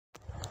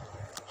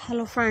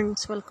Hello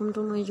friends, welcome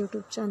to my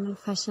YouTube channel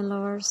Fashion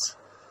Lovers.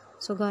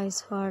 So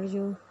guys, how are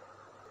you?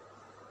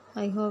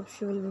 I hope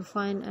you will be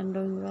fine and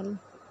doing well.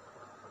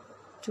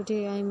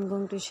 Today I am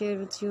going to share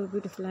with you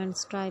beautiful and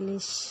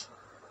stylish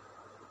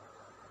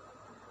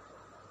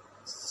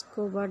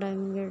scuba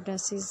diving gear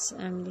dresses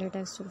and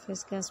latex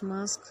surface gas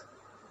mask.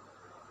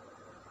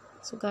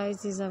 So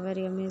guys, these are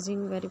very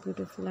amazing, very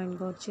beautiful and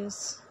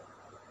gorgeous.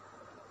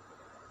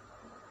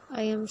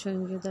 I am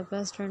showing you the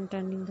best and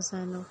trending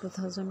design of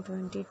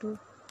 2022.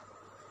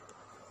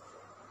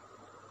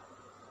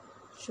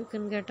 You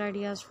can get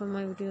ideas from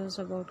my videos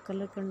about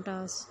color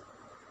contrast,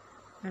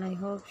 and I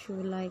hope you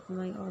will like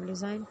my all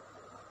design.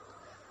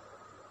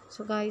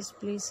 So guys,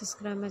 please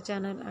subscribe my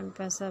channel and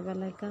press the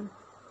bell icon.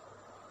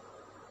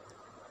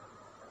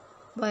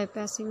 By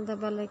pressing the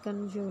bell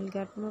icon, you will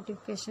get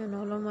notification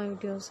all of my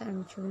videos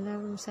and you will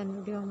never miss any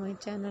video on my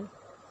channel.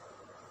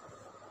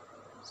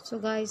 So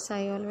guys,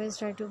 I always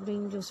try to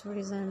bring useful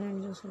design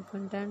and useful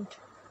content.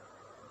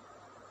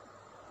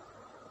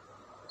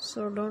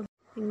 So don't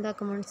in the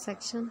comment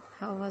section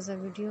how was the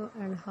video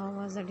and how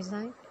was the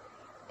design.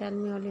 Tell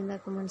me all in the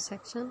comment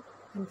section,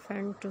 and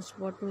friend to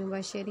support me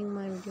by sharing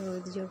my video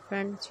with your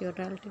friends, your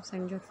relatives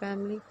and your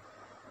family.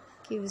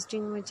 Keep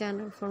visiting my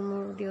channel for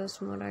more videos,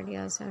 more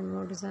ideas and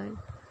more design.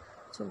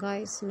 So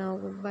guys, now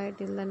goodbye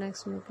till the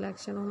next new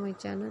collection on my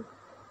channel,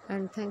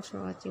 and thanks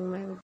for watching my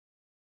video.